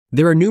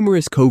There are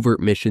numerous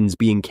covert missions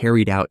being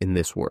carried out in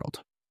this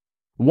world.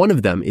 One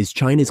of them is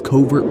China's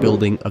covert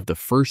building of the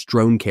first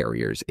drone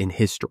carriers in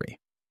history.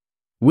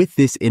 With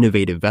this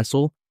innovative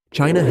vessel,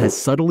 China has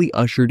subtly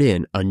ushered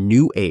in a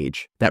new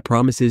age that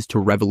promises to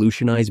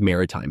revolutionize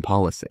maritime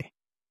policy.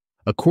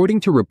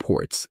 According to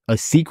reports, a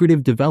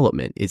secretive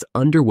development is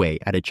underway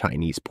at a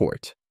Chinese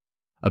port.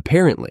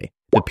 Apparently,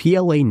 the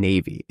PLA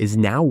Navy is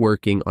now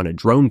working on a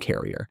drone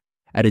carrier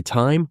at a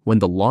time when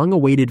the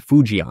long-awaited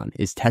Fujian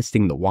is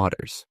testing the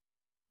waters.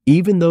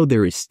 Even though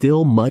there is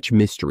still much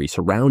mystery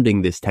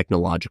surrounding this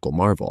technological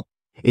marvel,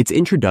 its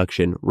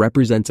introduction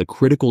represents a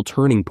critical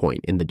turning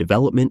point in the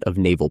development of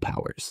naval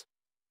powers.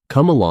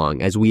 Come along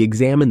as we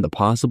examine the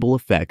possible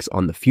effects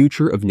on the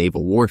future of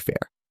naval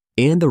warfare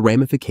and the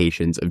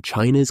ramifications of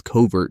China's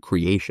covert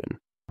creation.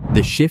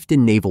 The shift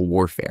in naval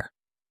warfare.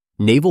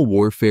 Naval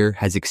warfare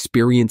has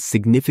experienced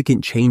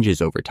significant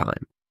changes over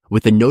time,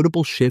 with a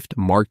notable shift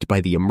marked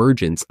by the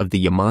emergence of the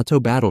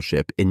Yamato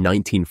battleship in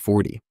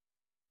 1940.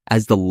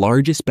 As the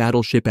largest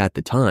battleship at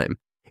the time,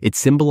 it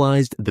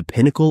symbolized the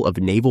pinnacle of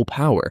naval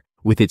power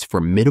with its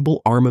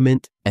formidable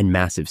armament and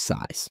massive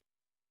size.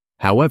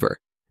 However,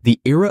 the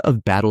era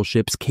of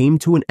battleships came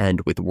to an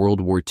end with World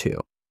War II,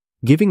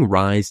 giving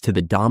rise to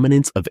the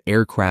dominance of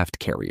aircraft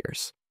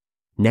carriers.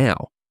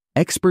 Now,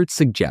 experts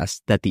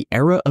suggest that the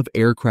era of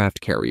aircraft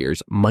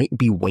carriers might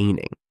be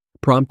waning,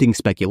 prompting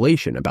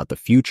speculation about the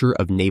future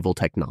of naval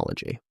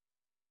technology.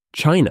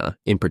 China,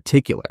 in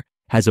particular,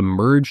 has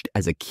emerged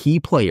as a key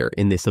player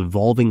in this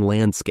evolving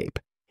landscape,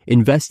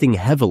 investing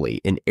heavily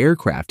in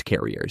aircraft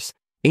carriers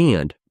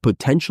and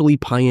potentially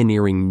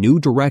pioneering new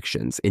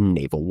directions in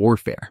naval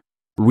warfare.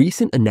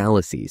 Recent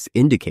analyses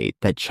indicate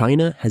that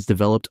China has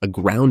developed a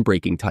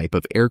groundbreaking type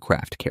of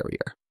aircraft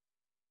carrier,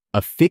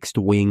 a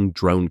fixed-wing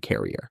drone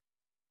carrier.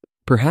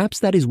 Perhaps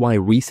that is why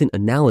recent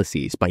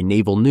analyses by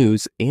Naval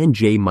News and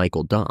J.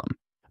 Michael Dahm,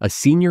 a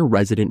senior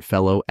resident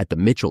fellow at the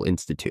Mitchell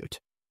Institute,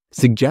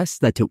 suggests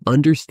that to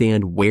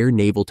understand where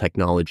naval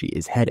technology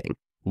is heading,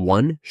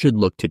 one should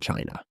look to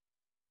China.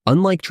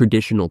 Unlike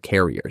traditional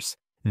carriers,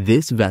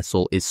 this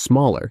vessel is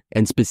smaller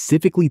and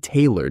specifically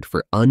tailored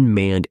for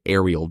unmanned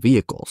aerial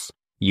vehicles,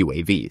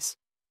 UAVs.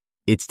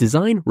 Its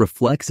design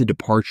reflects a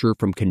departure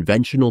from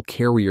conventional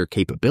carrier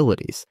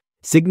capabilities,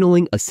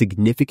 signaling a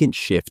significant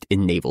shift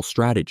in naval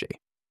strategy.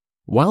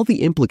 While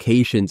the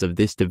implications of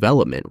this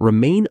development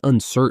remain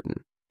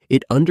uncertain,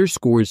 it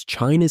underscores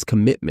China's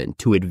commitment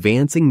to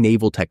advancing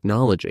naval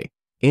technology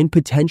and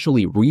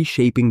potentially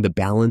reshaping the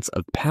balance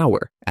of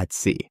power at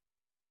sea.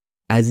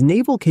 As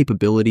naval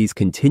capabilities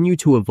continue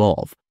to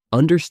evolve,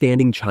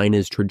 understanding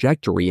China's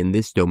trajectory in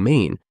this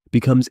domain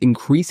becomes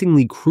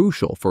increasingly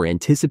crucial for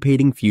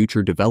anticipating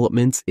future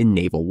developments in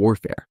naval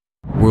warfare.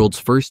 World's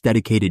first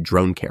dedicated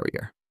drone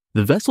carrier.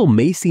 The vessel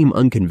may seem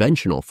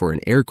unconventional for an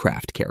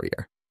aircraft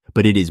carrier,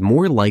 but it is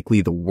more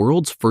likely the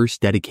world's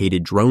first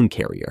dedicated drone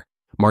carrier,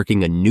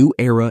 marking a new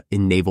era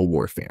in naval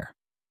warfare.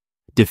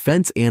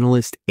 Defense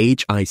analyst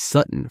H.I.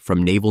 Sutton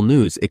from Naval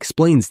News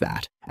explains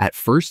that, at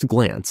first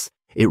glance,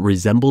 it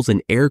resembles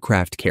an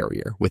aircraft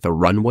carrier with a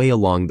runway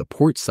along the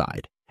port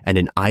side and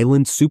an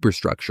island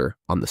superstructure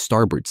on the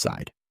starboard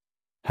side.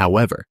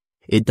 However,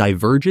 it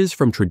diverges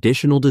from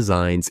traditional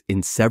designs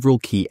in several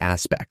key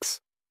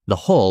aspects.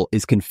 The hull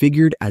is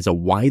configured as a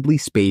widely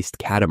spaced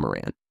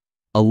catamaran,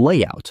 a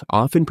layout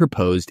often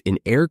proposed in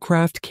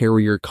aircraft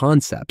carrier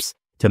concepts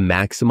to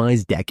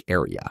maximize deck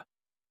area.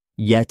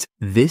 Yet,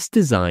 this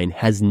design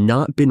has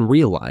not been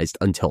realized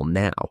until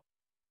now.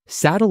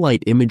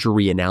 Satellite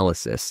imagery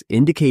analysis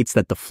indicates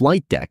that the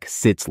flight deck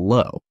sits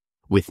low,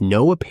 with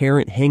no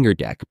apparent hangar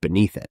deck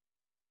beneath it.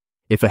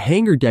 If a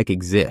hangar deck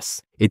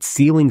exists, its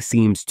ceiling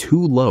seems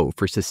too low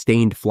for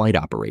sustained flight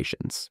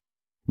operations.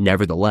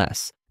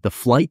 Nevertheless, the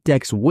flight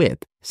deck's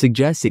width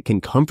suggests it can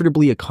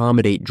comfortably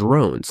accommodate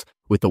drones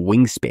with a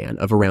wingspan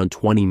of around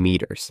 20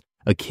 meters,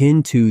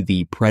 akin to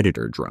the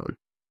Predator drone.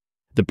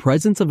 The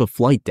presence of a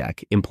flight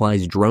deck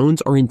implies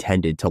drones are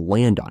intended to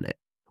land on it,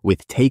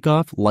 with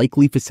takeoff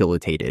likely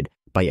facilitated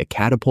by a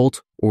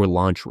catapult or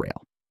launch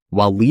rail.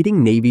 While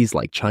leading navies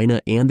like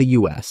China and the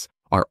US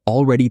are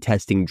already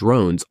testing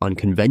drones on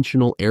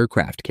conventional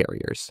aircraft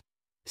carriers,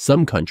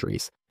 some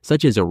countries,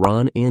 such as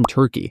Iran and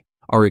Turkey,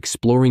 are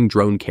exploring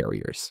drone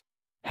carriers.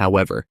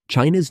 However,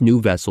 China's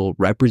new vessel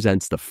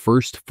represents the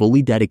first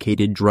fully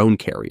dedicated drone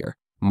carrier,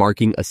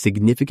 marking a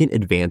significant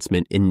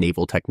advancement in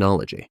naval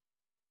technology.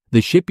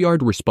 The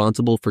shipyard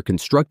responsible for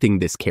constructing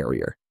this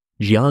carrier,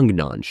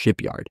 Jiangnan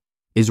Shipyard,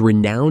 is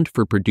renowned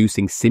for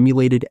producing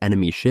simulated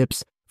enemy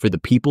ships for the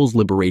People's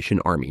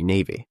Liberation Army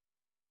Navy.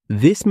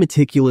 This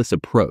meticulous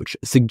approach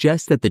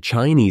suggests that the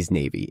Chinese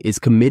Navy is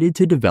committed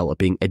to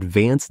developing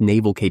advanced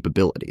naval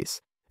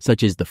capabilities,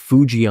 such as the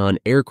Fujian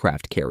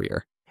aircraft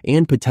carrier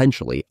and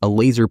potentially a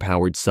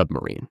laser-powered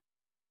submarine.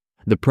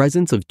 The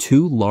presence of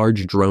two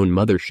large drone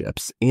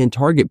motherships and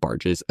target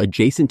barges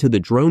adjacent to the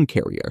drone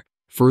carrier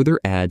further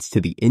adds to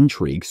the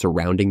intrigue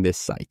surrounding this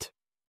site.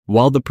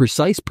 While the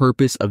precise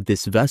purpose of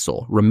this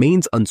vessel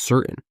remains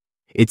uncertain,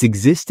 its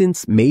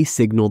existence may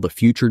signal the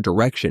future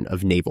direction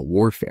of naval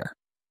warfare.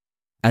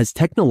 As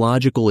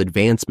technological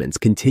advancements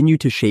continue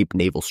to shape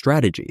naval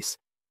strategies,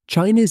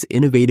 China's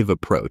innovative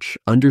approach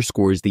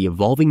underscores the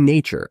evolving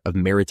nature of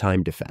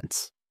maritime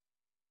defense.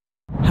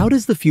 How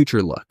does the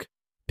future look?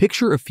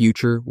 Picture a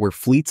future where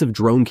fleets of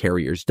drone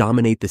carriers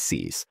dominate the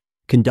seas,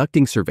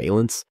 conducting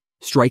surveillance,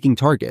 striking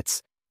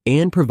targets,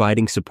 and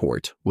providing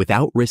support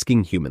without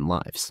risking human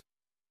lives.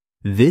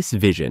 This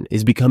vision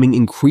is becoming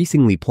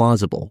increasingly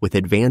plausible with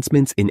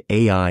advancements in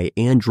AI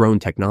and drone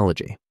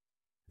technology.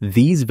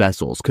 These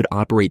vessels could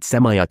operate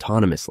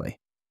semi-autonomously,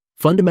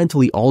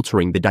 fundamentally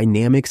altering the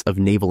dynamics of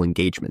naval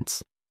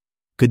engagements.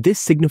 Could this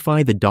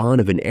signify the dawn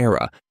of an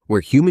era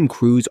where human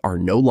crews are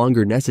no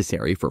longer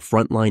necessary for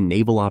frontline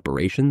naval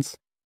operations?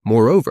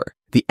 Moreover,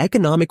 the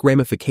economic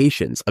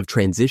ramifications of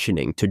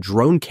transitioning to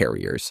drone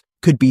carriers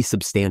could be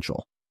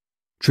substantial.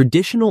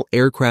 Traditional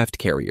aircraft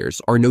carriers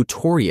are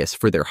notorious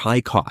for their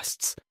high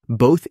costs,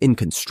 both in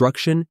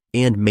construction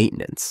and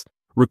maintenance,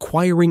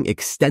 requiring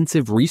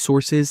extensive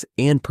resources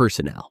and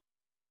personnel.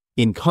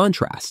 In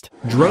contrast,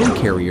 drone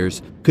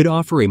carriers could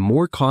offer a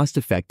more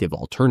cost-effective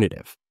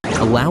alternative,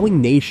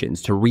 allowing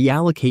nations to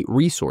reallocate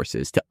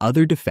resources to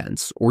other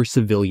defense or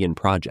civilian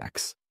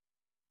projects.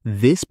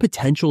 This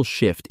potential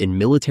shift in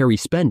military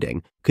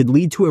spending could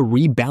lead to a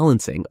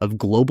rebalancing of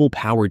global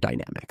power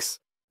dynamics.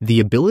 The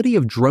ability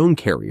of drone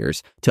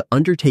carriers to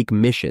undertake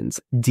missions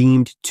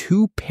deemed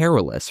too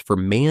perilous for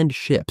manned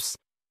ships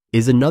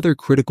is another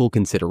critical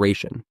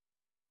consideration.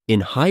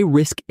 In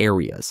high-risk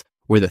areas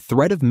where the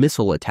threat of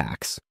missile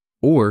attacks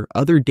or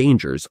other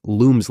dangers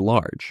looms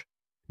large,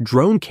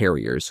 drone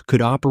carriers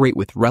could operate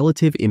with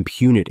relative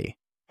impunity,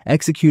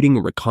 executing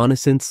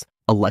reconnaissance,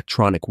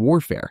 electronic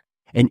warfare,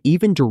 and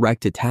even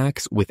direct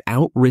attacks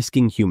without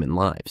risking human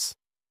lives.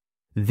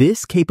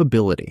 This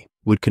capability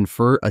would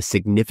confer a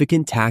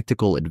significant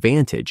tactical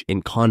advantage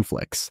in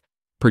conflicts,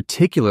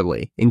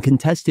 particularly in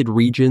contested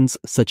regions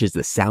such as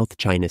the South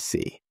China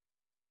Sea.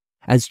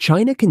 As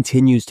China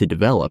continues to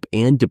develop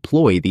and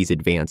deploy these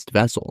advanced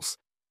vessels,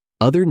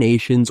 other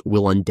nations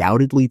will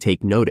undoubtedly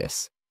take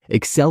notice,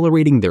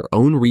 accelerating their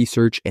own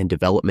research and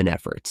development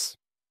efforts.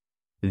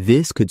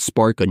 This could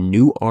spark a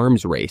new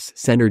arms race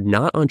centered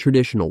not on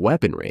traditional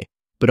weaponry,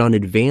 but on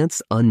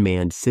advanced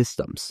unmanned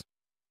systems.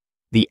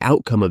 The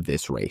outcome of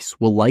this race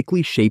will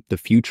likely shape the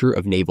future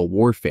of naval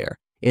warfare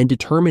and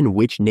determine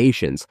which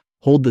nations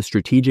hold the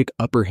strategic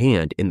upper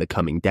hand in the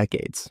coming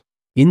decades.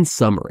 In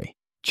summary,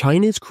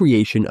 China's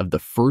creation of the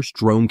first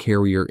drone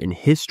carrier in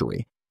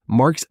history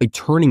marks a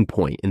turning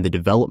point in the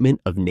development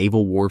of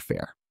naval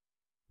warfare.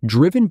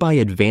 Driven by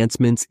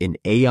advancements in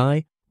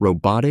AI,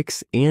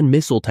 robotics, and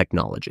missile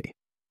technology,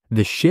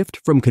 the shift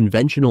from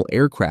conventional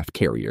aircraft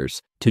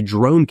carriers to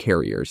drone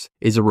carriers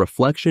is a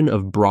reflection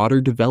of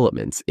broader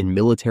developments in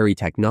military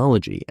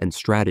technology and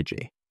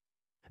strategy.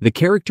 The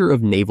character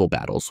of naval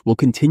battles will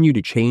continue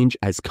to change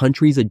as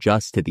countries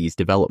adjust to these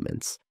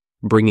developments,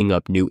 bringing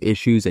up new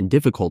issues and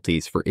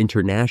difficulties for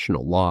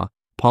international law,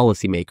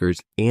 policymakers,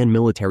 and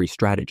military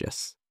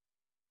strategists.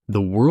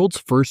 The world's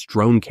first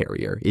drone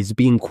carrier is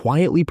being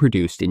quietly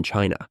produced in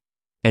China,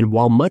 and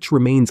while much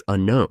remains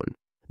unknown,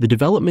 the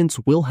developments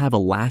will have a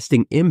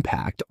lasting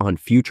impact on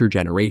future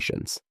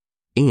generations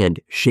and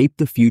shape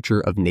the future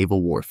of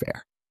naval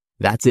warfare.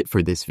 That's it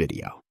for this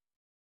video.